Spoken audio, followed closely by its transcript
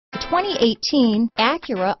2018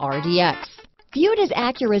 Acura RDX. Viewed as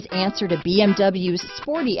Acura's answer to BMW's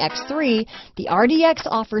sporty X3, the RDX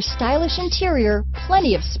offers stylish interior,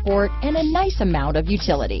 plenty of sport, and a nice amount of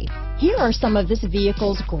utility. Here are some of this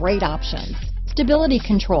vehicle's great options: stability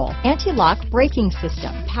control, anti-lock braking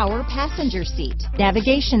system, power passenger seat,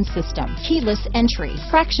 navigation system, keyless entry,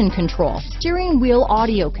 traction control, steering wheel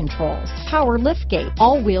audio controls, power liftgate,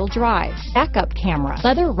 all-wheel drive, backup camera,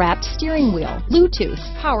 leather-wrapped steering wheel, Bluetooth,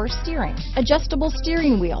 power steering, adjustable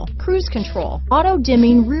steering wheel, cruise control,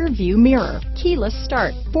 auto-dimming rear view mirror, keyless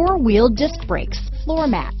start, four-wheel disc brakes, floor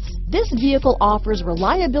mats. This vehicle offers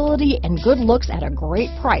reliability and good looks at a great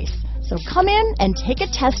price. So come in and take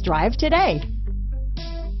a test drive today.